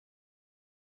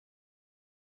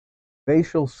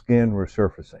Facial skin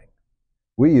resurfacing.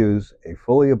 We use a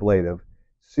fully ablative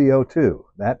CO2,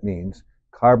 that means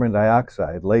carbon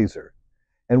dioxide laser.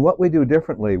 And what we do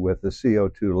differently with the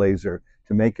CO2 laser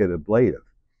to make it ablative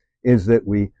is that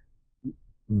we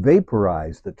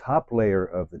vaporize the top layer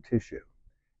of the tissue.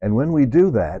 And when we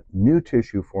do that, new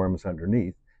tissue forms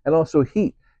underneath, and also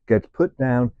heat gets put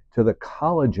down to the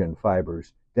collagen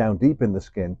fibers down deep in the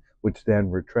skin, which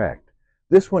then retract.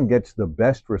 This one gets the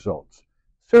best results.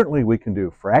 Certainly we can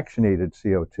do fractionated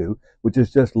CO2, which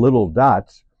is just little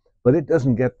dots, but it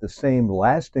doesn't get the same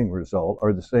lasting result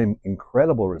or the same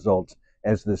incredible results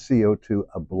as the CO2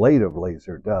 ablative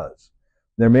laser does.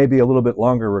 There may be a little bit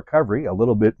longer recovery, a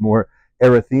little bit more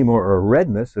erythema or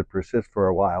redness that persists for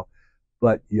a while,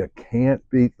 but you can't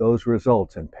beat those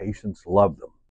results, and patients love them.